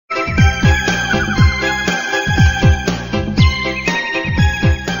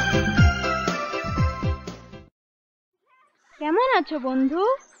করছো বন্ধু?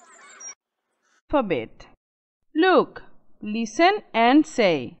 Alphabet. Look, listen and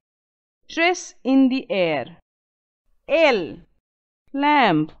say. Trace in the air. L.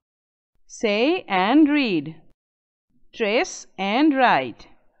 Lamp. Say and read. Trace and write.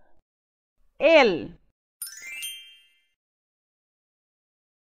 L.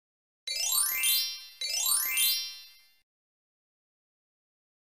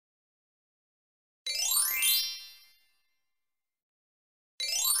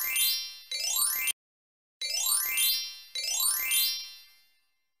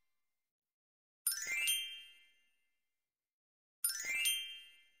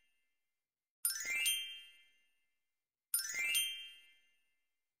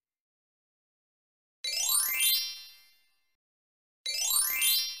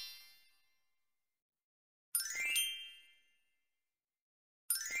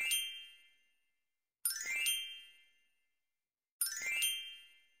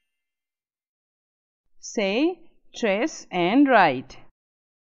 Say, trace and write.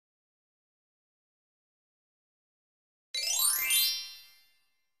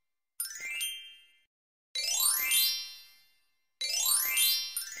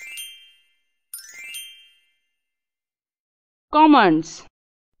 Commands.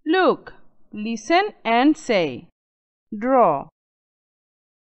 Look, listen and say. Draw.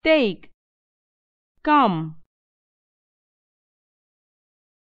 Take. Come.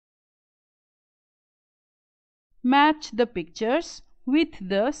 Match the pictures with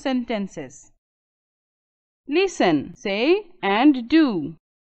the sentences. Listen, say and do.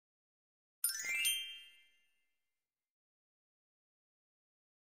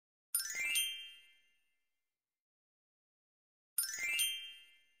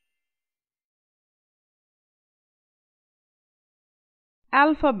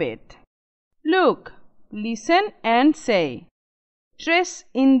 Alphabet. Look, listen and say. Trace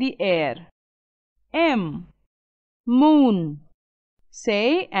in the air. M. Moon.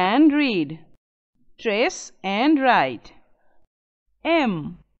 Say and read. Trace and write.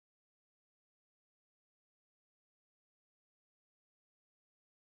 M.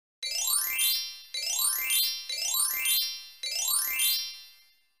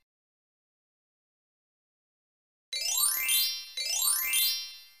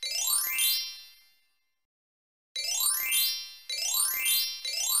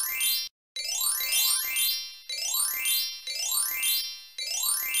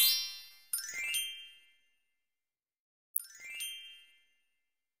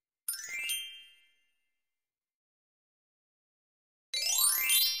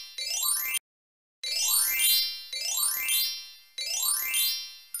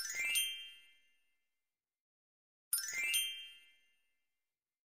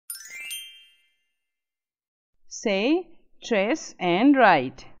 Say, trace and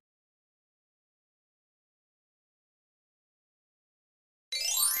write.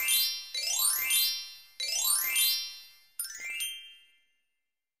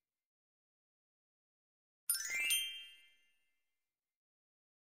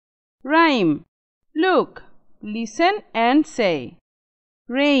 Rhyme. Look, listen and say.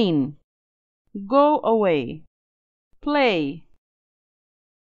 Rain. Go away. Play.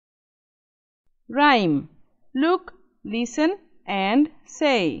 Rhyme. Look, listen and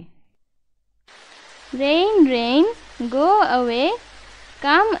say. Rain, rain, go away,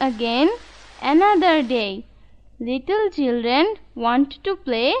 come again another day. Little children want to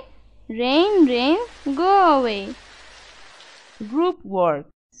play. Rain, rain, go away. Group work.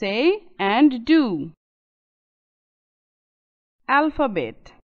 Say and do.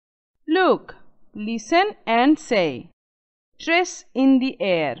 Alphabet. Look, listen and say. Trace in the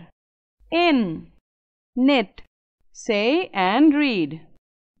air. N. Net. Say and read.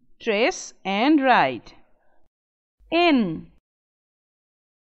 Trace and write. N.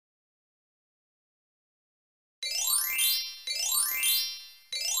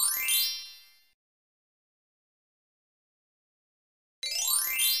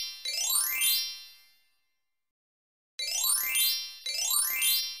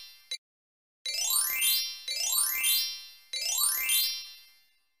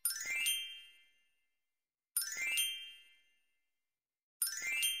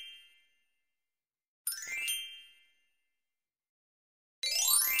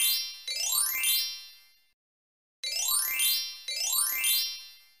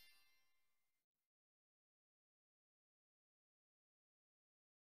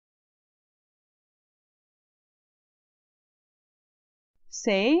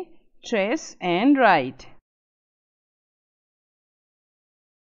 Say, trace and write.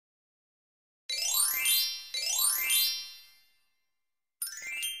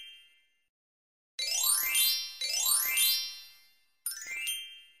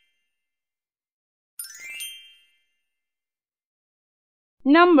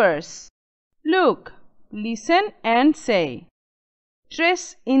 Numbers. Look, listen and say.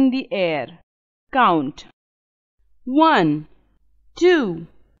 Trace in the air. Count. 1, 2,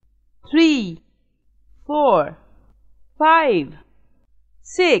 3, 4, 5,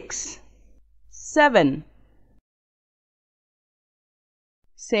 6, 7.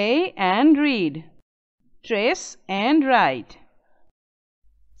 Say and read. Trace and write.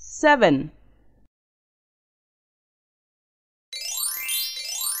 7.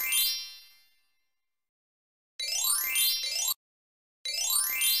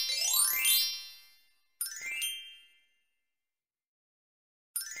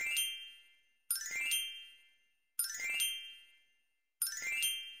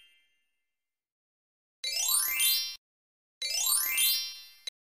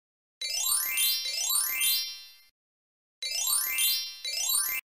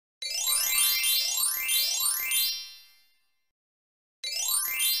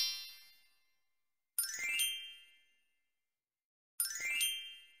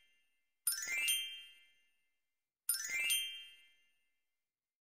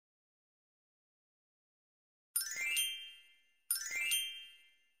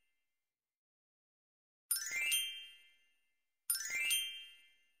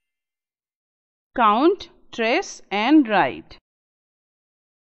 Count, trace and write.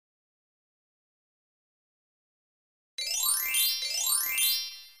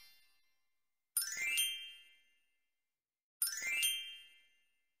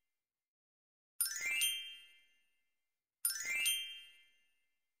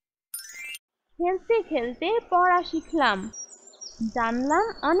 খেলতে খেলতে পড়া শিখলাম, জানলাম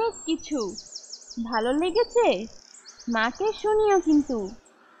অনেক কিছু। ভালো লেগেছে? মাকে শুনিও কিন্তু।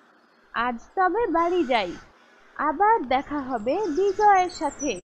 আজ তবে বাড়ি যাই, আবার দেখা হবে বিজয়ের সাথে।